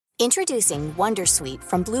Introducing Wondersuite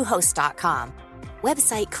from Bluehost.com.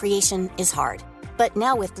 Website creation is hard, but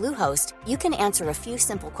now with Bluehost, you can answer a few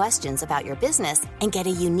simple questions about your business and get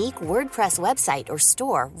a unique WordPress website or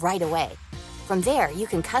store right away. From there, you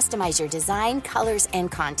can customize your design, colors,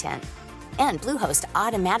 and content. And Bluehost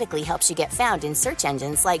automatically helps you get found in search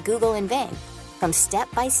engines like Google and Bing. From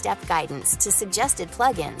step-by-step guidance to suggested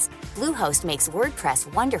plugins, Bluehost makes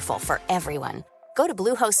WordPress wonderful for everyone. Go to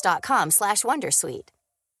bluehost.com/wondersuite.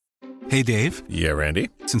 Hey, Dave. Yeah, Randy?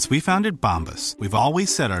 Since we founded Bombas, we've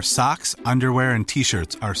always said our socks, underwear, and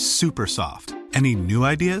T-shirts are super soft. Any new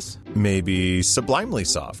ideas? Maybe sublimely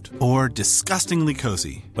soft. Or disgustingly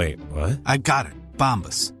cozy. Wait, what? I got it.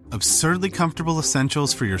 Bombas. Absurdly comfortable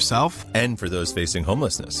essentials for yourself and for those facing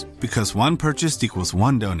homelessness. Because one purchased equals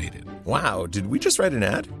one donated. Wow, did we just write an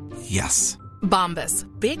ad? Yes. Bombas.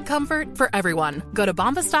 Big comfort for everyone. Go to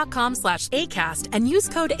bombas.com/ACAST and use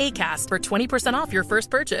code ACAST for 20% off your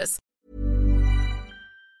first purchase.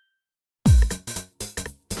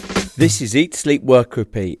 This is Eat, Sleep, Work,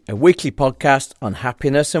 Repeat, a weekly podcast on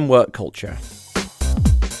happiness and work culture.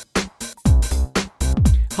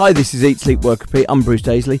 Hi, this is Eat, Sleep, Work, Repeat. I'm Bruce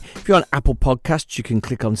Daisley. If you're on Apple Podcasts, you can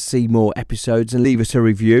click on See More Episodes and leave us a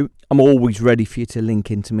review. I'm always ready for you to link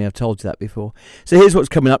into me. I've told you that before. So here's what's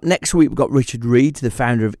coming up. Next week, we've got Richard Reed, the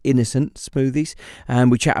founder of Innocent Smoothies. And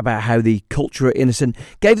we chat about how the culture at Innocent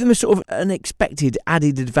gave them a sort of unexpected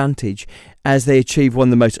added advantage as they achieved one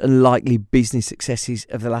of the most unlikely business successes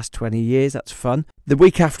of the last 20 years. That's fun. The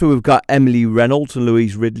week after, we've got Emily Reynolds and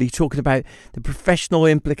Louise Ridley talking about the professional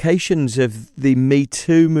implications of the Me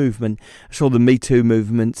Too movement. I saw the Me Too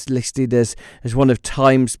movement listed as one of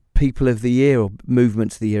Time's People of the Year, or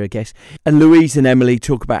Movements of the Year, I guess. And Louise and Emily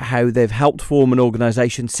talk about how they've helped form an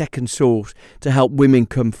organisation, Second Source, to help women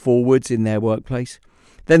come forwards in their workplace.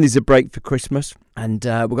 Then there's a break for Christmas, and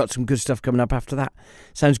we've got some good stuff coming up after that.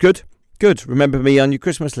 Sounds good? Good. Remember me on your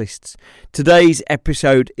Christmas lists. Today's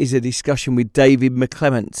episode is a discussion with David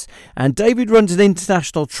McClements. And David runs an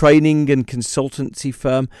international training and consultancy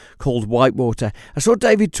firm called Whitewater. I saw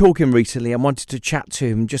David talking recently and wanted to chat to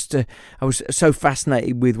him. I was so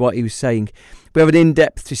fascinated with what he was saying. We have an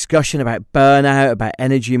in-depth discussion about burnout, about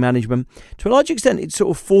energy management. To a large extent, it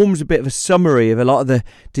sort of forms a bit of a summary of a lot of the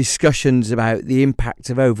discussions about the impact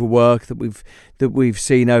of overwork that we've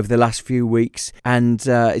seen over the last few weeks. And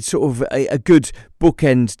it's sort of a good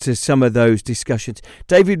bookend to some of those discussions.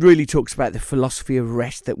 David really talks about the philosophy of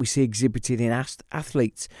rest that we see exhibited in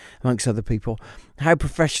athletes, amongst other people. How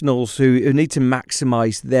professionals who need to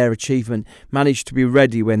maximise their achievement manage to be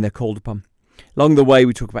ready when they're called upon. Along the way,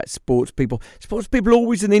 we talk about sports people. Sports people are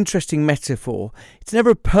always an interesting metaphor. It's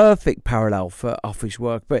never a perfect parallel for office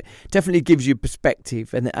work, but definitely gives you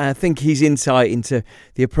perspective. And I think his insight into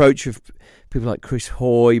the approach of people like Chris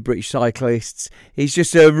Hoy, British cyclists, is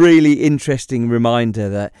just a really interesting reminder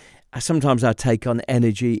that sometimes our take on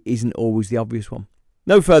energy isn't always the obvious one.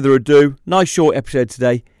 No further ado, nice short episode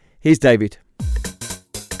today. Here's David.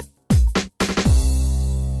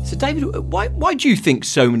 So David, why do you think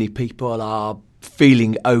so many people are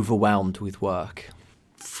feeling overwhelmed with work?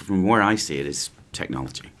 From where I see it is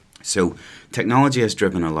technology. So technology has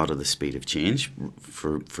driven a lot of the speed of change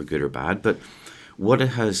for good or bad, but what it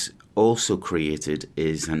has also created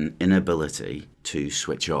is an inability to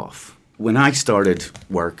switch off. When I started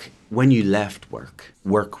work, when you left work,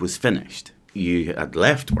 work was finished. You had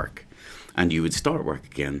left work. And you would start work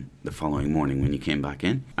again the following morning when you came back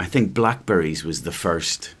in. I think BlackBerries was the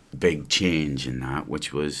first big change in that,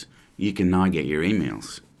 which was you can now get your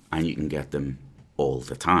emails and you can get them all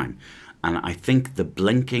the time. And I think the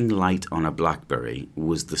blinking light on a BlackBerry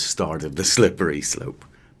was the start of the slippery slope.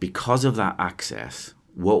 Because of that access,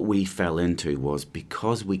 what we fell into was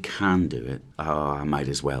because we can do it, I might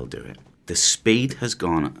as well do it. The speed has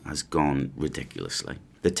gone ridiculously.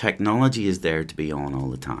 The technology is there to be on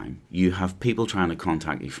all the time. You have people trying to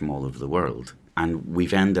contact you from all over the world, and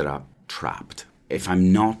we've ended up trapped. If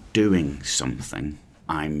I'm not doing something,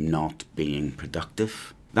 I'm not being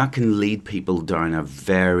productive. That can lead people down a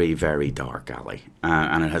very, very dark alley,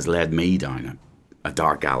 and it has led me down a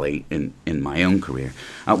dark alley in my own career.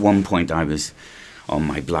 At one point, I was on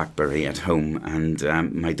my BlackBerry at home, and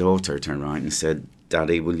my daughter turned around and said,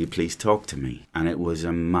 "Daddy, will you please talk to me?" And it was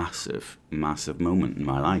a massive, massive moment in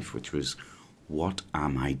my life, which was, what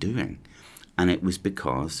am I doing? And it was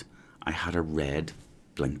because I had a red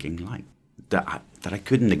blinking light that I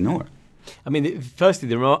couldn't ignore. I mean, firstly,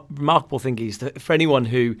 the remarkable thing is that for anyone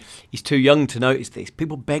who is too young to notice this,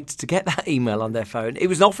 people begged to get that email on their phone. It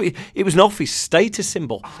was an office status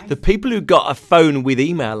symbol. The people who got a phone with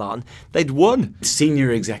email on, they'd won.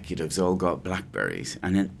 Senior executives all got BlackBerries,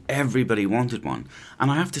 and then everybody wanted one. And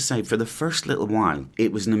I have to say, for the first little while,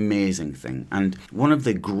 it was an amazing thing. And one of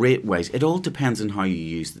the great ways, it all depends on how you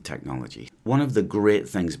use the technology. One of the great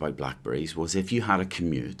things about BlackBerries was if you had a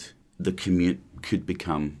commute, the commute could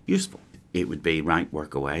become useful. It would be, right,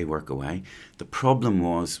 work away, work away. The problem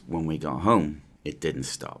was when we got home, it didn't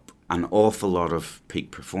stop. An awful lot of peak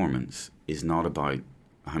performance is not about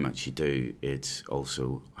how much you do, it's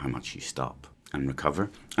also how much you stop and recover.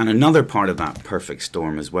 And another part of that perfect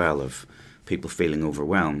storm as well of people feeling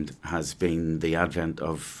overwhelmed has been the advent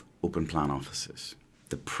of open plan offices.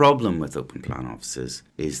 The problem with open plan offices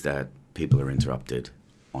is that people are interrupted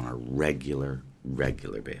on a regular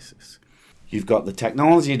basis. You've got the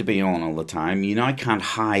technology to be on all the time. You now can't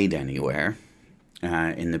hide anywhere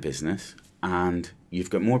in the business. And you've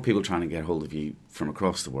got more people trying to get hold of you from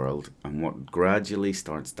across the world. And what gradually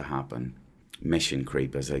starts to happen, mission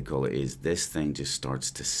creep as I call it, is this thing just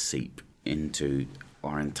starts to seep into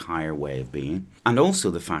our entire way of being. And also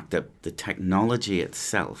the fact that the technology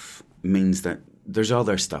itself means that there's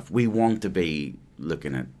other stuff we want to be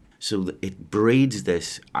looking at. So it breeds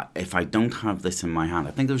this, if I don't have this in my hand,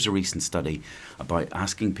 I think there was a recent study about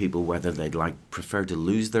asking people whether they'd prefer to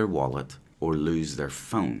lose their wallet or lose their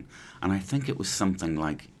phone. And I think it was something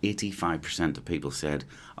like 85% of people said,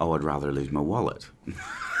 oh, I'd rather lose my wallet.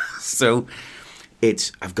 So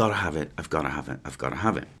it's, I've got to have it, I've got to have it, I've got to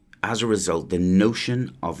have it. As a result, the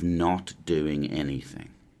notion of not doing anything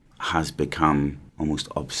has become almost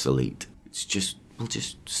obsolete. It's just, we'll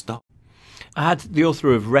just stop. I had the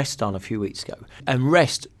author of Rest on a few weeks ago, and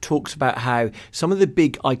Rest talks about how some of the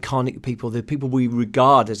big iconic people, the people we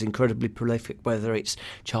regard as incredibly prolific, whether it's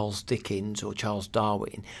Charles Dickens or Charles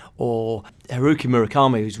Darwin or Haruki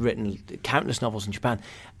Murakami, who's written countless novels in Japan,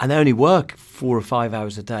 and they only work 4 or 5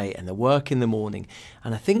 hours a day, and they work in the morning.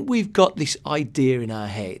 And I think we've got this idea in our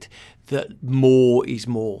head that more is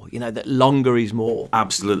more, that longer is more.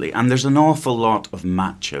 Absolutely. And there's an awful lot of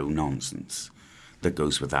macho nonsense that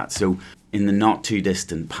goes with that. So in the not too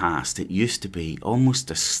distant past, it used to be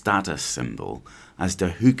almost a status symbol as to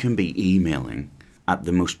who can be emailing at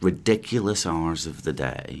the most ridiculous hours of the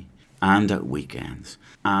day and at weekends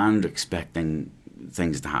and expecting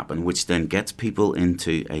things to happen, which then gets people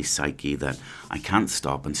into a psyche that I can't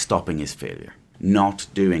stop, and stopping is failure. Not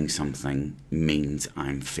doing something means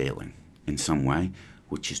I'm failing in some way,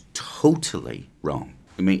 which is totally wrong.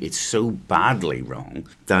 I mean, it's so badly wrong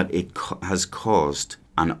that it has caused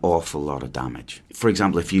an awful lot of damage. For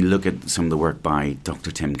example, if you look at some of the work by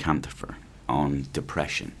Dr. Tim Cantifer on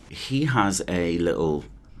depression, he has a little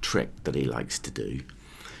trick that he likes to do,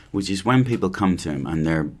 which is when people come to him and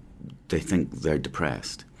they think they're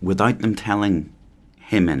depressed, without them telling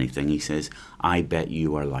him anything, he says, I bet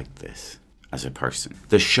you are like this as a person.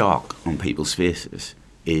 The shock on people's faces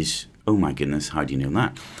is, oh my goodness, how do you know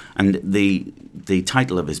that? And the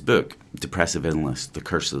title of his book, Depressive Illness, The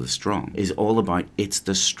Curse of the Strong, is all about it's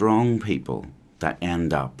the strong people that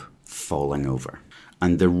end up falling over.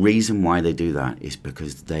 And the reason why they do that is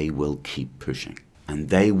because they will keep pushing. And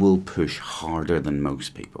they will push harder than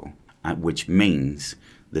most people, which means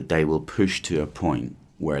that they will push to a point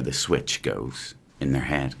where the switch goes in their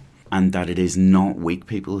head. And that it is not weak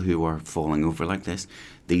people who are falling over like this.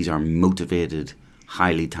 These are motivated,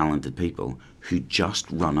 highly talented people who just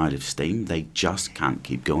run out of steam. They just can't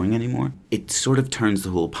keep going anymore. It sort of turns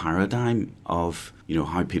the whole paradigm of,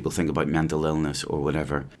 how people think about mental illness or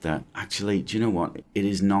whatever, that actually, do you know what? It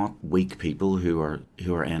is not weak people who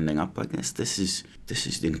are ending up like this. This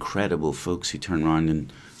is incredible folks who turn around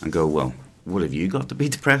and go, well, what have you got to be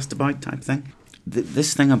depressed about type thing?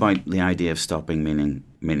 This thing about the idea of stopping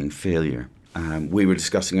meaning failure. We were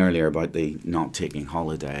discussing earlier about the not taking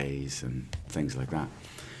holidays and things like that,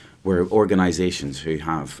 where organisations who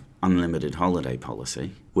have unlimited holiday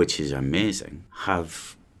policy, which is amazing,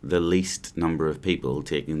 have the least number of people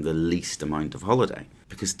taking the least amount of holiday,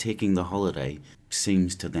 because taking the holiday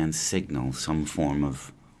seems to then signal some form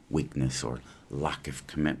of weakness or lack of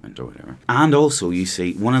commitment or whatever. And also, you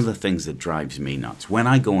see, one of the things that drives me nuts, when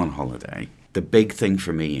I go on holiday, the big thing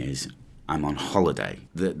for me is I'm on holiday.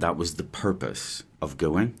 That was the purpose of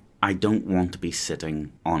going. I don't want to be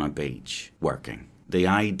sitting on a beach working. The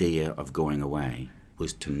idea of going away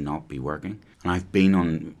was to not be working. And I've been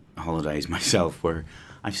on holidays myself where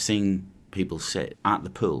I've seen people sit at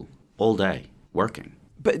the pool all day working.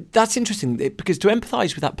 But that's interesting because to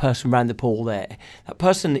empathise with that person around the pool there, that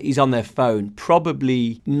person is on their phone,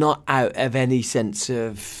 probably not out of any sense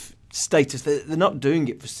of status. They're not doing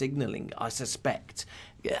it for signalling, I suspect,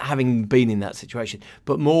 having been in that situation,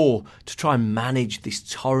 but more to try and manage this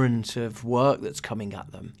torrent of work that's coming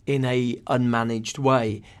at them in a unmanaged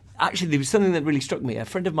way. Actually, there was something that really struck me. A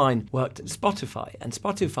friend of mine worked at Spotify, and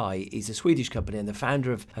Spotify is a Swedish company, and the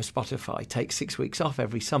founder of Spotify takes 6 weeks off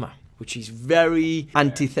every summer, which is very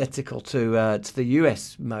antithetical to the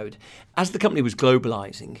US mode. As the company was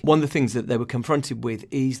globalising, one of the things that they were confronted with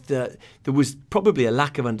is that there was probably a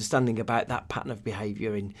lack of understanding about that pattern of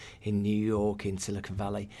behaviour in New York, in Silicon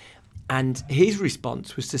Valley. And his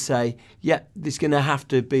response was to say, yeah, there's going to have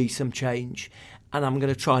to be some change, and I'm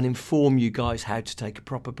going to try and inform you guys how to take a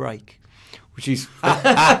proper break, which is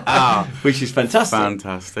fantastic.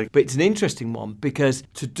 Fantastic. But it's an interesting one because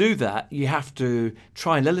to do that, you have to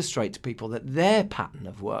try and illustrate to people that their pattern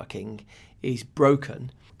of working is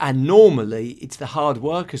broken. And normally, it's the hard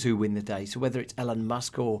workers who win the day. So whether it's Elon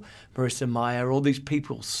Musk or Marissa Mayer, all these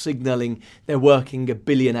people signalling they're working 1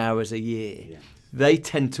 billion hours a year, they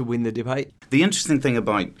tend to win the debate. The interesting thing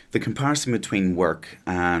about the comparison between work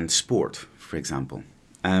and sport, for example,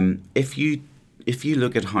 if you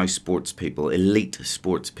look at how elite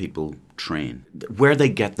sports people train, where they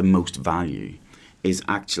get the most value is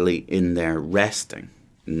actually in their resting,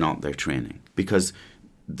 not their training. Because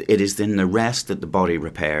it is in the rest that the body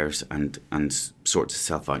repairs and sorts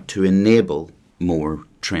itself out to enable more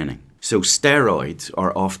training. So steroids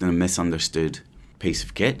are often a misunderstood piece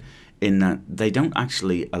of kit in that they don't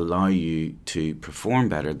actually allow you to perform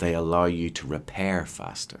better, they allow you to repair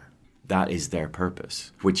faster. That is their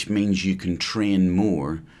purpose, which means you can train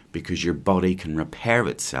more because your body can repair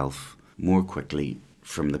itself more quickly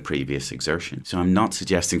from the previous exertion. So I'm not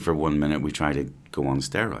suggesting for 1 minute we try to go on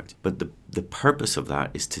steroids, but the purpose of that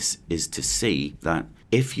is to see that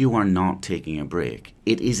if you are not taking a break,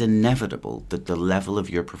 it is inevitable that the level of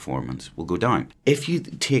your performance will go down. If you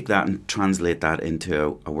take that and translate that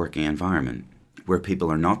into a working environment where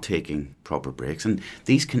people are not taking proper breaks, and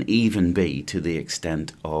these can even be to the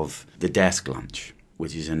extent of the desk lunch,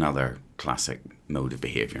 which is another classic mode of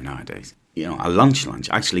behaviour nowadays. You know, a lunch,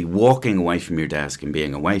 actually walking away from your desk and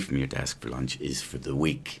being away from your desk for lunch is for the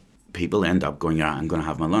weak. People end up going, I'm going to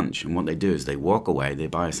have my lunch. And what they do is they walk away, they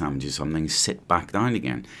buy a sandwich or something, sit back down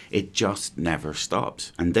again. It just never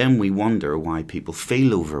stops. And then we wonder why people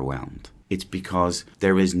feel overwhelmed. It's because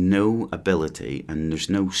there is no ability and there's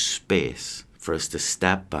no space for us to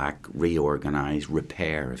step back, reorganise,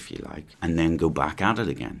 repair, if you like, and then go back at it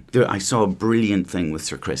again. I saw a brilliant thing with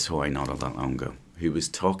Sir Chris Hoy not all that long ago, who was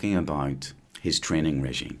talking about his training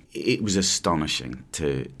regime. It was astonishing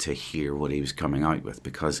to hear what he was coming out with,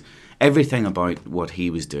 because everything about what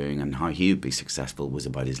he was doing and how he would be successful was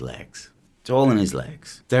about his legs. It's all in his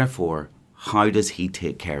legs. Therefore, how does he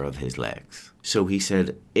take care of his legs? So he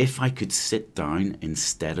said, if I could sit down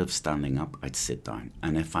instead of standing up, I'd sit down.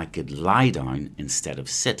 And if I could lie down instead of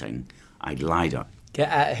sitting, I'd lie down. Get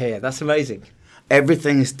out of here. That's amazing.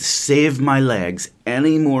 Everything is to save my legs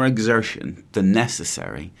any more exertion than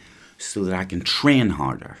necessary so that I can train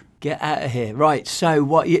harder. Get out of here. Right,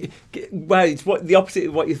 so it's the opposite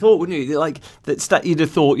of what you thought, wouldn't you? Like, you'd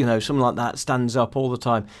have thought, someone like that stands up all the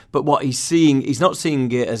time. But what he's not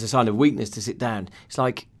seeing it as a sign of weakness to sit down. It's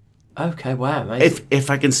like, okay, wow, amazing. If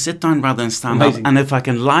I can sit down rather than stand up, and if I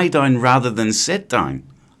can lie down rather than sit down,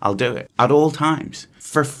 I'll do it at all times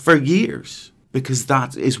for years, because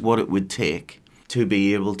that is what it would take to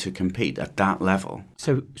be able to compete at that level.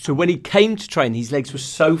 So when he came to train, his legs were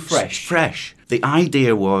so fresh. Fresh. The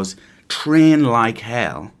idea was train like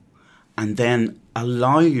hell and then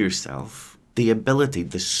allow yourself the ability,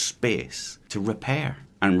 the space to repair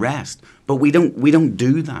and rest. But we don't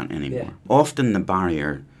do that anymore. Yeah. Often the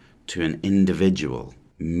barrier to an individual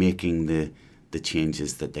making the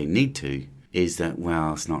changes that they need to is that,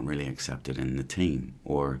 well, it's not really accepted in the team,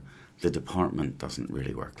 or the department doesn't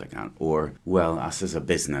really work like that, or, well, us as a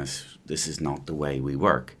business, this is not the way we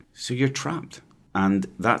work. So you're trapped. And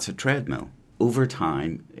that's a treadmill. Over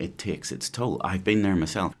time, it takes its toll. I've been there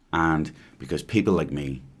myself. And because people like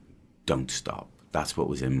me don't stop. That's what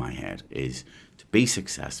was in my head, is to be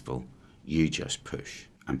successful, you just push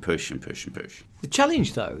and push and push and push. The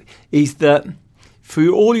challenge, though, is that for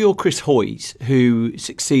all your Chris Hoys who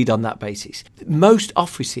succeed on that basis, most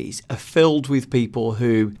offices are filled with people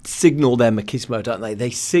who signal their machismo, don't they?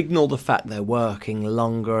 They signal the fact they're working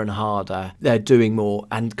longer and harder, they're doing more,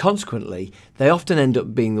 and consequently, they often end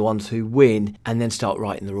up being the ones who win and then start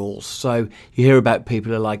writing the rules. So you hear about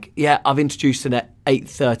people who are like, yeah, I've introduced an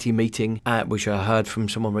 8:30 meeting, which I heard from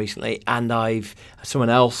someone recently, and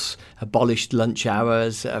someone else abolished lunch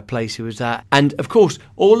hours at a place he was at. And of course,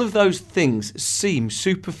 all of those things seem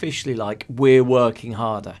superficially like we're working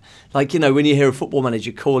harder. Like, when you hear a football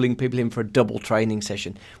manager calling people in for a double training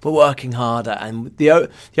session, we're working harder, and the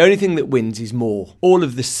only thing that wins is more. All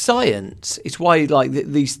of the science, it's why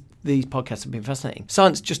these podcasts have been fascinating.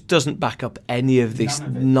 Science just doesn't back up any of this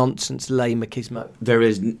nonsense lay machismo. There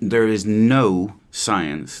is no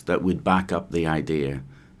science that would back up the idea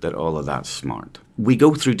that all of that's smart. We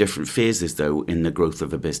go through different phases, though, in the growth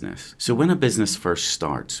of a business. So when a business first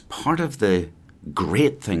starts, part of the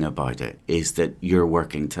great thing about it is that you're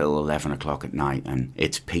working till 11 o'clock at night and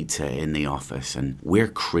it's pizza in the office and we're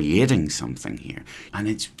creating something here. And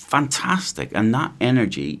it's fantastic. And that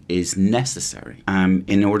energy is necessary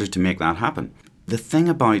in order to make that happen. The thing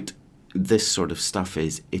about this sort of stuff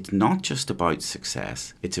is it's not just about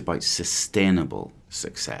success, it's about sustainable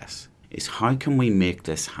success. It's how can we make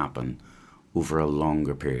this happen over a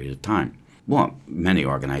longer period of time? What many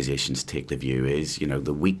organisations take the view is,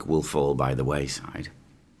 the weak will fall by the wayside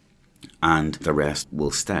and the rest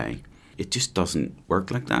will stay. It just doesn't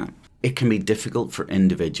work like that. It can be difficult for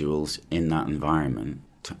individuals in that environment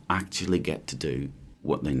to actually get to do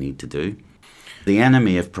what they need to do. The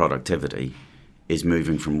enemy of productivity is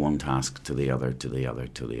moving from one task to the other, to the other,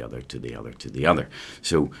 to the other, to the other, to the other.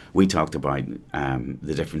 So we talked about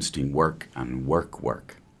the difference between work and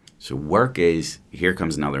work. So work is, here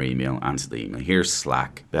comes another email, answer the email. Here's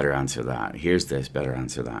Slack, better answer that. Here's this, better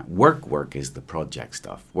answer that. Work is the project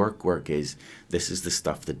stuff. Work is, this is the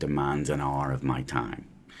stuff that demands an hour of my time.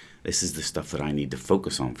 This is the stuff that I need to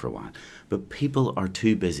focus on for a while. But people are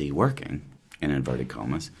too busy working, in inverted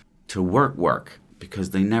commas, to work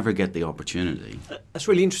because they never get the opportunity. That's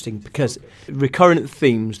really interesting because recurrent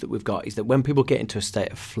themes that we've got is that when people get into a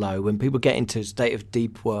state of flow, when people get into a state of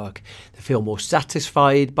deep work, they feel more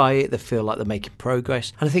satisfied by it, they feel like they're making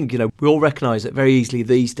progress. And I think, we all recognise that very easily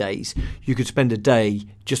these days, you could spend a day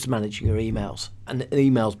just managing your emails and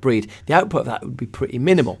emails breed. The output of that would be pretty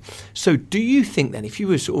minimal. So do you think then, if you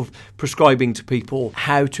were sort of prescribing to people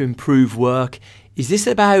how to improve work, is this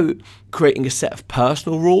about creating a set of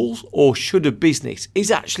personal rules, or should a business,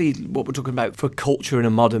 is actually what we're talking about for culture in a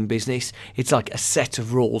modern business, it's like a set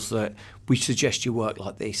of rules that we suggest you work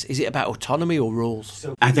like this? Is it about autonomy or rules?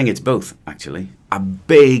 I think it's both, actually. A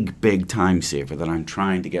big time saver that I'm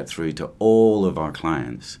trying to get through to all of our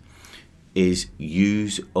clients is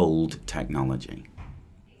use old technology.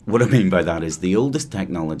 What I mean by that is the oldest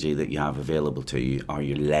technology that you have available to you are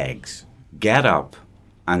your legs. Get up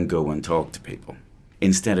and go and talk to people,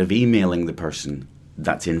 instead of emailing the person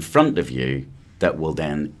that's in front of you that will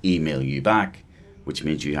then email you back, which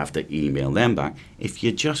means you have to email them back. If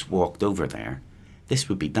you just walked over there, this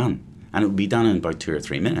would be done. And it would be done in about 2 or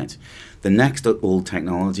 3 minutes. The next old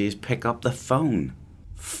technology is pick up the phone.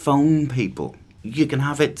 Phone people. You can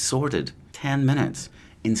have it sorted 10 minutes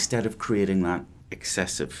instead of creating that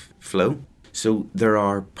excessive flow. So there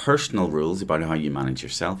are personal rules about how you manage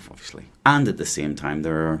yourself, obviously. And at the same time,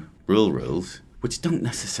 there are rules which don't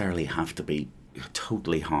necessarily have to be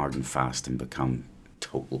totally hard and fast and become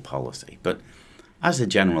total policy. But as a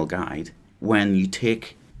general guide, when you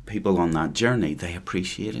take people on that journey, they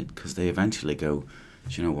appreciate it because they eventually go,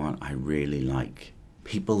 do you know what, I really like,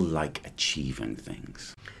 people like achieving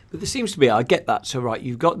things. But there seems to be, I get that, so right,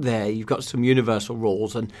 you've got some universal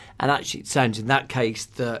rules, and actually it sounds in that case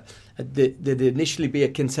that there'd initially be a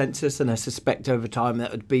consensus, and I suspect over time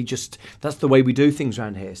that would be just, that's the way we do things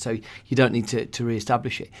around here, so you don't need to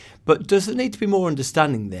re-establish it. But does there need to be more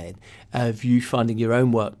understanding then of you finding your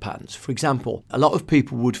own work patterns? For example, a lot of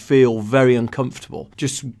people would feel very uncomfortable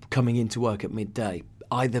just coming into work at midday,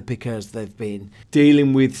 either because they've been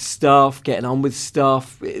dealing with stuff, getting on with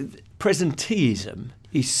stuff. Presenteeism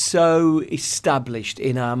is so established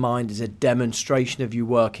in our mind as a demonstration of you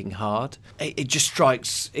working hard. It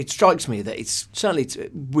strikes me that it's certainly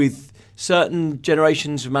with certain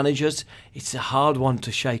generations of managers, it's a hard one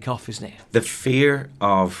to shake off, isn't it? The fear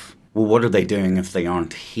of, well, what are they doing if they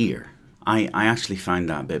aren't here? I actually find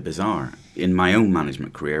that a bit bizarre. In my own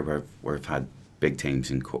management career, where I've had big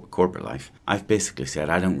teams in corporate life, I've basically said,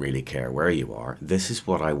 I don't really care where you are. This is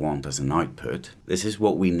what I want as an output. This is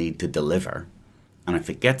what we need to deliver. And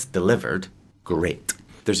if it gets delivered, great.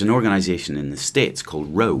 There's an organisation in the States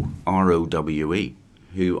called ROWE, R-O-W-E,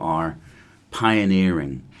 who are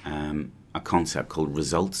pioneering a concept called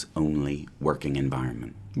results-only working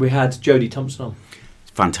environment. We had Jodie Thompson on.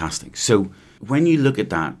 Fantastic. So when you look at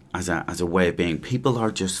that as a way of being, people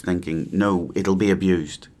are just thinking, no, it'll be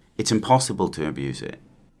abused. It's impossible to abuse it.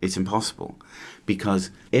 It's impossible.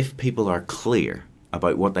 Because if people are clear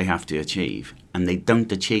about what they have to achieve and they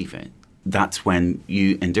don't achieve it, that's when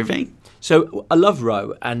you intervene. So I love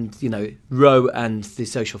Row, and Row and the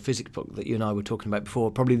social physics book that you and I were talking about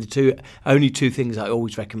before, probably the only two things I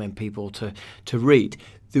always recommend people to read.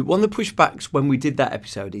 The one of the pushbacks when we did that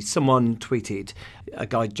episode is someone tweeted, a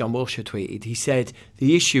guy John Wilshire tweeted, he said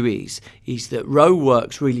the issue is that Row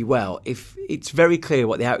works really well if it's very clear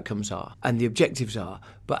what the outcomes are and the objectives are,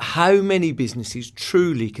 but how many businesses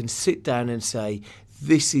truly can sit down and say,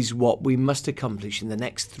 this is what we must accomplish in the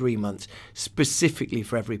next 3 months, specifically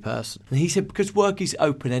for every person. And he said, because work is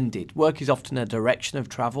open-ended, work is often a direction of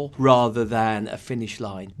travel rather than a finish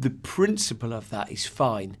line. The principle of that is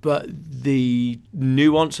fine, but the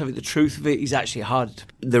nuance of it, the truth of it, is actually harder to...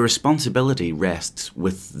 The responsibility rests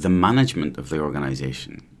with the management of the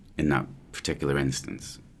organisation in that particular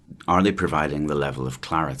instance. Are they providing the level of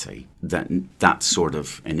clarity that sort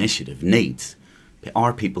of initiative needs?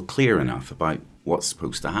 Are people clear enough about what's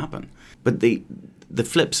supposed to happen? But the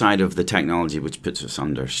flip side of the technology which puts us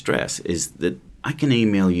under stress is that I can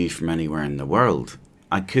email you from anywhere in the world.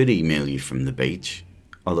 I could email you from the beach,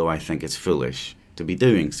 although I think it's foolish to be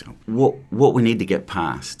doing so. What we need to get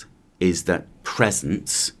past is that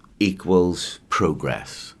presence equals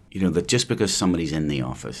progress. That just because somebody's in the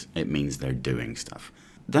office, it means they're doing stuff.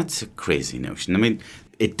 That's a crazy notion. I mean,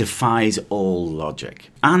 it defies all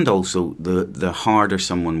logic. And also, the harder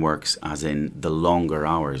someone works, as in the longer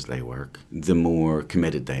hours they work, the more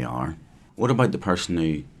committed they are. What about the person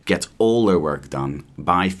who gets all their work done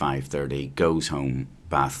by 5:30, goes home,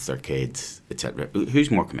 baths their kids, etc.?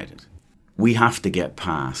 Who's more committed? We have to get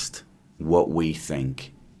past what we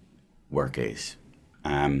think work is.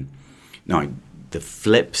 Now, the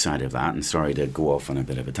flip side of that, and sorry to go off on a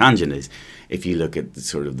bit of a tangent, is if you look at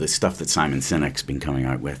sort of the stuff that Simon Sinek's been coming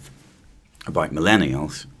out with about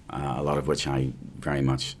millennials, a lot of which I very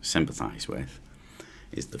much sympathise with,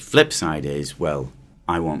 is the flip side is, well,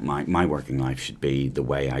 I want my working life should be the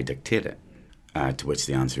way I dictate it, to which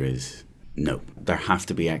the answer is no. There have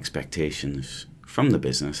to be expectations from the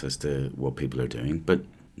business as to what people are doing, but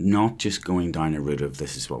not just going down a route of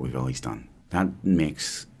this is what we've always done. That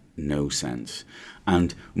makes no sense.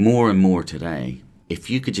 And more today, if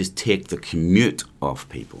you could just take the commute off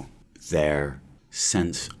people, their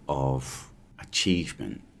sense of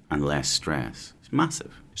achievement and less stress is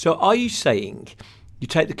massive. So are you saying you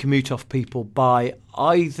take the commute off people by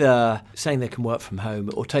either saying they can work from home,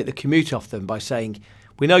 or take the commute off them by saying,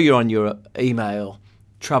 we know you're on your email,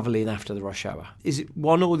 travel in after the rush hour? Is it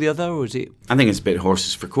one or the other, or is it... I think it's a bit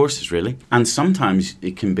horses for courses, really. And sometimes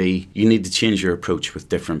it can be, you need to change your approach with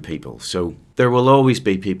different people. So there will always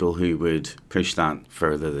be people who would push that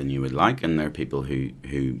further than you would like, and there are people who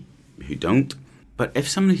don't. But if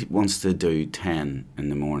somebody wants to do 10 in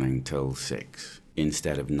the morning till 6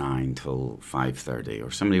 instead of 9 till 5:30,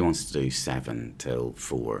 or somebody wants to do 7 till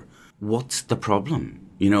 4, what's the problem?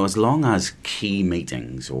 As long as key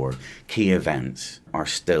meetings or key events are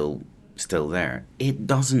still there, it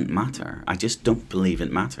doesn't matter. I just don't believe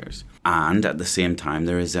it matters. And at the same time,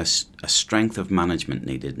 there is a strength of management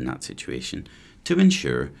needed in that situation to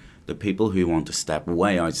ensure that people who want to step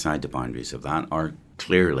way outside the boundaries of that are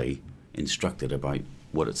clearly instructed about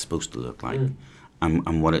what it's supposed to look like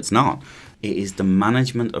and what it's not. It is the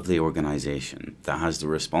management of the organisation that has the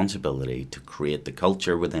responsibility to create the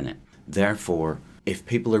culture within it. Therefore, if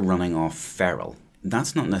people are running off feral,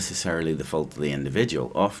 that's not necessarily the fault of the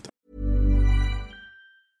individual. Often.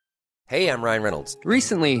 Hey, I'm Ryan Reynolds.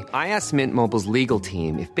 Recently, I asked Mint Mobile's legal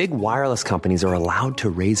team if big wireless companies are allowed to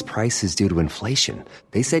raise prices due to inflation.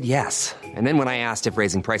 They said yes. And then when I asked if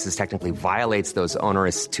raising prices technically violates those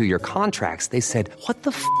onerous 2-year contracts, they said, what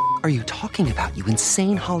the f*** are you talking about, you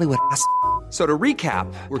insane Hollywood ass f- So to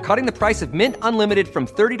recap, we're cutting the price of Mint Unlimited from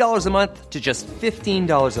 $30 a month to just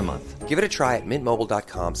 $15 a month. Give it a try at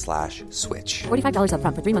mintmobile.com/switch. $45 up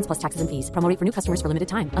front for 3 months plus taxes and fees. Promo rate for new customers for limited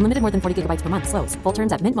time. Unlimited more than 40 gigabytes per month. Slows full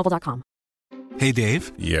terms at mintmobile.com. Hey,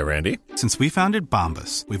 Dave. Yeah, Randy. Since we founded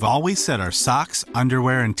Bombas, we've always said our socks,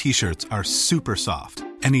 underwear, and T-shirts are super soft.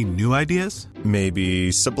 Any new ideas?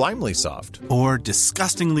 Maybe sublimely soft. Or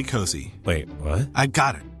disgustingly cozy. Wait, what? I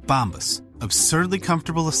got it. Bombas. Absurdly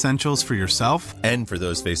comfortable essentials for yourself And for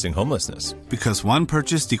those facing homelessness. because one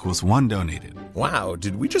purchased equals one donated. Wow,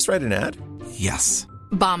 did we just write an ad? Yes.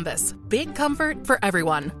 Bombas. Big comfort for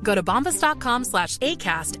everyone. Go to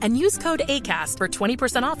bombas.com/ACAST and use code ACAST for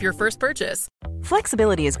 20% off your first purchase.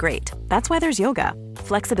 Flexibility is great. That's why there's yoga.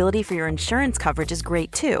 Flexibility for your insurance coverage is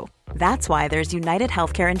great too. That's why there's United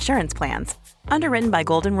Healthcare Insurance Plans. Underwritten by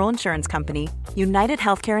Golden Rule Insurance Company, United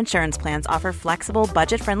Healthcare Insurance Plans offer flexible,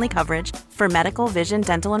 budget-friendly coverage for medical, vision,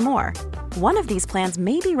 dental, and more. One of these plans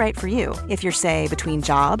may be right for you if you're, say, between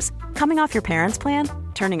jobs, coming off your parents' plan,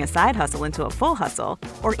 turning a side hustle into a full hustle,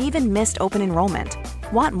 or even missed open enrollment.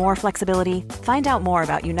 Want more flexibility? Find out more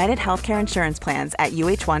about United Healthcare Insurance Plans at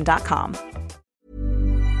uh1.com.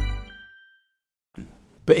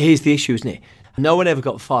 But here's the issue, isn't it? No one ever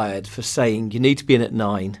got fired for saying you need to be in at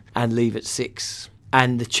 9 and leave at 6.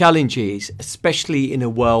 And the challenge is, especially in a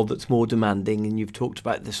world that's more demanding, and you've talked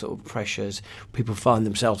about the sort of pressures, people find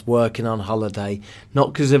themselves working on holiday,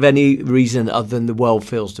 not because of any reason other than the world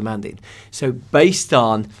feels demanding. So based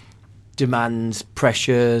on demands,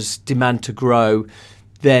 pressures, demand to grow,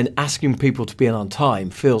 then asking people to be in on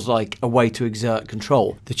time feels like a way to exert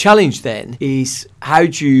control. The challenge then is, how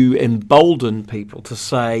do you embolden people to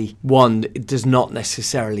say, one, it does not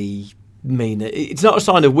necessarily mean it's not a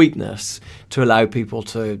sign of weakness to allow people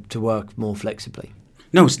to work more flexibly?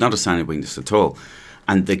 No, it's not a sign of weakness at all.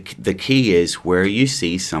 And the key is where you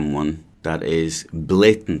see someone that is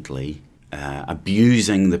blatantly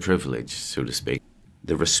abusing the privilege, so to speak,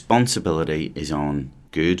 the responsibility is on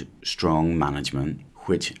good, strong management,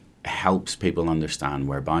 which helps people understand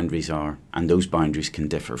where boundaries are, and those boundaries can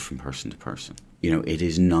differ from person to person. You know, it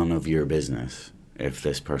is none of your business if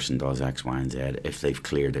this person does X, Y, and Z, if they've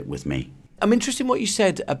cleared it with me. I'm interested in what you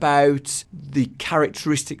said about the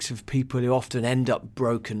characteristics of people who often end up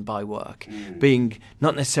broken by work, being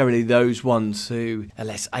not necessarily those ones who are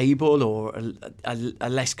less able or are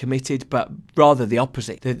less committed, but rather the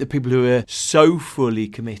opposite, the people who are so fully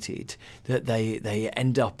committed that they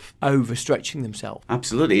end up overstretching themselves.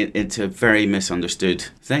 Absolutely. It's a very misunderstood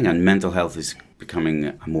thing, and mental health is becoming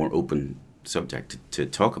a more open subject to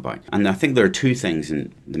talk about. And I think there are two things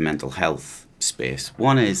in the mental health space.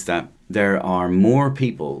 One is that there are more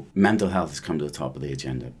people, mental health has come to the top of the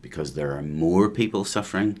agenda because there are more people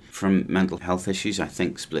suffering from mental health issues. I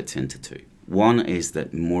think splits into two. One is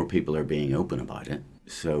that more people are being open about it.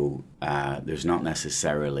 So there's not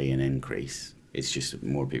necessarily an increase. It's just that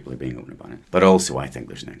more people are being open about it. But also I think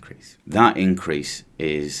there's an increase. That increase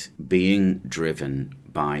is being driven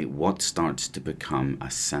by what starts to become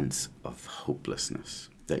a sense of hopelessness,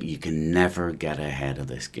 that you can never get ahead of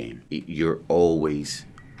this game. You're always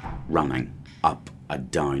running up a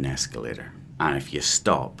down escalator. And if you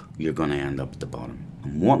stop, you're going to end up at the bottom.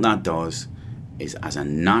 And what that does is, as a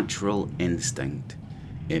natural instinct,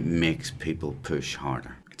 it makes people push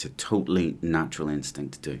harder. It's a totally natural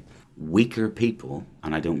instinct to do. Weaker people,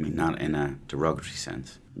 and I don't mean that in a derogatory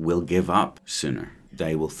sense, will give up sooner.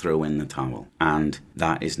 They will throw in the towel. And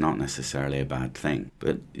that is not necessarily a bad thing.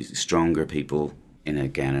 But stronger people, in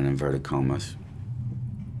inverted commas,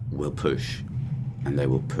 will push. And they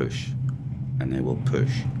will push. And they will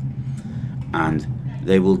push. And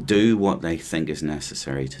they will do what they think is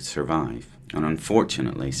necessary to survive. And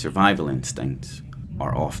unfortunately, survival instincts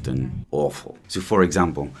are often awful. So for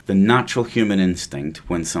example, the natural human instinct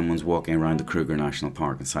when someone's walking around the Kruger National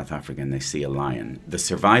Park in South Africa and they see a lion, the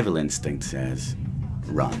survival instinct says,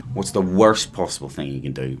 run. What's the worst possible thing you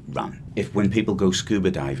can do? Run. If when people go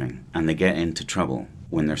scuba diving and they get into trouble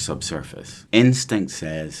when they're subsurface, instinct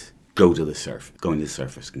says, go to the surface. Going to the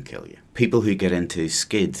surface can kill you. People who get into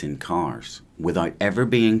skids in cars without ever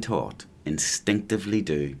being taught instinctively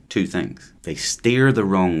do two things. They steer the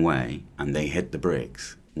wrong way and they hit the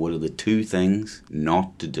brakes. What are the two things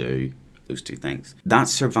not to do? Those two things. That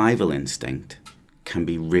survival instinct can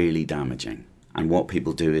be really damaging. And what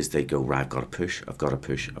people do is they go, right, I've got to push, I've got to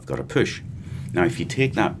push, I've got to push. Now, if you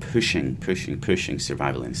take that pushing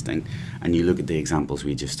survival instinct and you look at the examples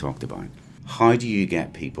we just talked about, how do you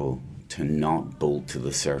get people to not bolt to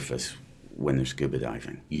the surface when they're scuba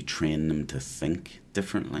diving? You train them to think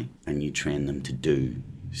differently and you train them to do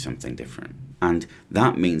something different. And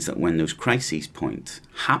that means that when those crisis points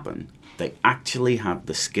happen, they actually have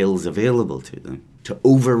the skills available to them to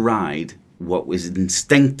override what was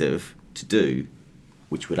instinctive to do,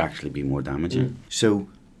 which would actually be more damaging. So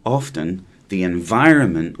often the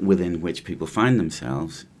environment within which people find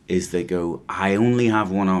themselves is they go, I only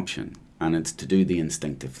have one option, and it's to do the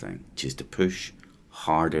instinctive thing, which is to push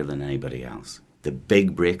harder than anybody else. The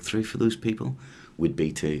big breakthrough for those people would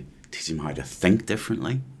be to teach them how to think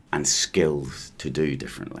differently and skills to do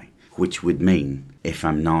differently, which would mean if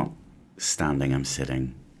I'm not standing, I'm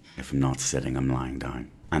sitting. If I'm not sitting, I'm lying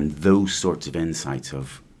down. And those sorts of insights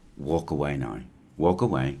of walk away now, walk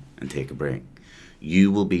away and take a break.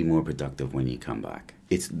 You will be more productive when you come back.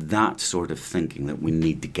 It's that sort of thinking that we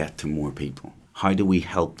need to get to more people. How do we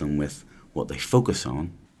help them with what they focus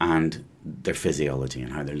on and their physiology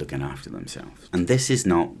and how they're looking after themselves. And this is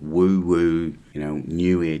not woo-woo,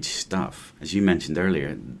 new age stuff. As you mentioned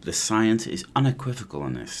earlier, the science is unequivocal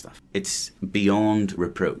on this stuff. It's beyond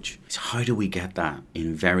reproach. It's how do we get that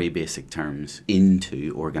in very basic terms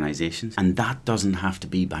into organizations? And that doesn't have to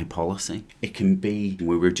be by policy. It can be,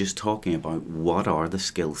 we were just talking about what are the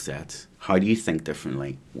skill sets? How do you think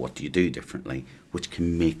differently? What do you do differently? Which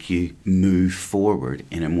can make you move forward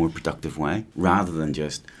in a more productive way, rather than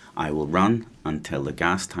just, I will run until the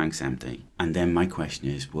gas tank's empty. And then my question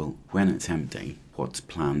is, well, when it's empty, what's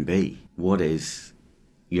plan B? What is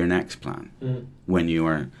your next plan? When you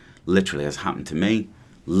are literally, as happened to me,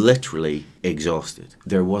 literally exhausted.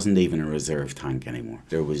 There wasn't even a reserve tank anymore.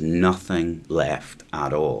 There was nothing left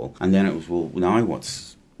at all. And then it was, well, now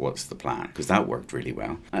what's the plan? Because that worked really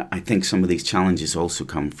well. I think some of these challenges also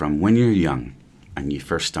come from when you're young and you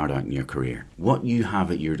first start out in your career. What you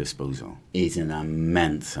have at your disposal is an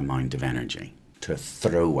immense amount of energy to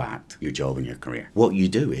throw at your job and your career. What you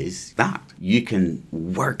do is that. You can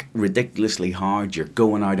work ridiculously hard. You're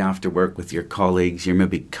going out after work with your colleagues. You're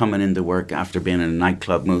maybe coming into work after being in a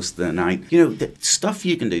nightclub most of the night. The stuff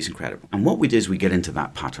you can do is incredible. And what we do is we get into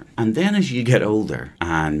that pattern. And then as you get older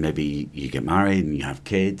and maybe you get married and you have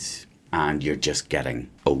kids and you're just getting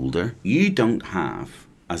older, you don't have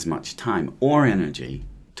as much time or energy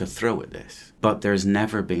to throw at this. But there's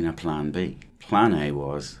never been a plan B. Plan A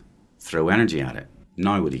was throw energy at it.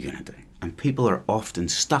 Now what are you going to do? And people are often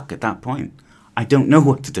stuck at that point. I don't know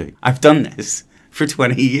what to do. I've done this for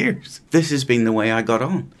 20 years. This has been the way I got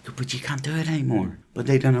on. But you can't do it anymore. But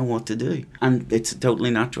they don't know what to do. And it's a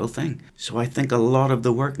totally natural thing. So I think a lot of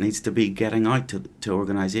the work needs to be getting out to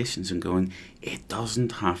organisations and going, it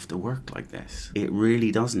doesn't have to work like this. It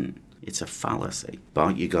really doesn't. It's a fallacy.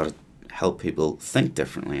 But you got to help people think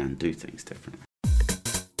differently and do things differently.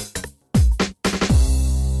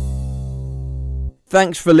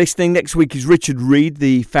 Thanks for listening. Next week is Richard Reed,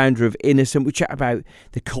 the founder of Innocent. We chat about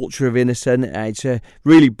the culture of Innocent. It's a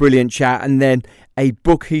really brilliant chat. And then a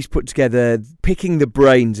book he's put together, picking the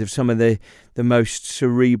brains of some of the most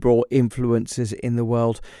cerebral influencers in the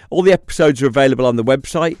world. All the episodes are available on the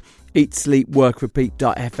website,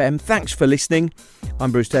 eatsleepworkrepeat.fm. Thanks for listening.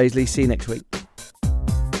 I'm Bruce Daisley. See you next week.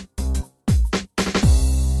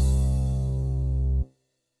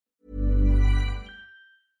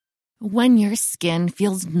 When your skin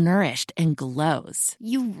feels nourished and glows,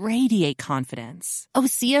 you radiate confidence.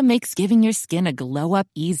 Osea makes giving your skin a glow-up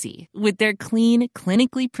easy with their clean,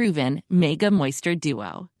 clinically proven Mega Moisture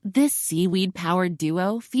Duo. This seaweed-powered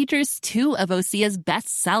duo features two of Osea's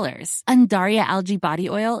best sellers, Undaria Algae Body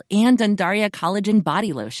Oil and Undaria Collagen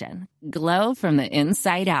Body Lotion. Glow from the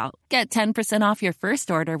inside out. Get 10% off your first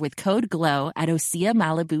order with code GLOW at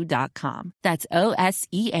OseaMalibu.com. That's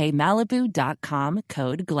OSEA Malibu.com,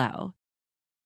 code GLOW.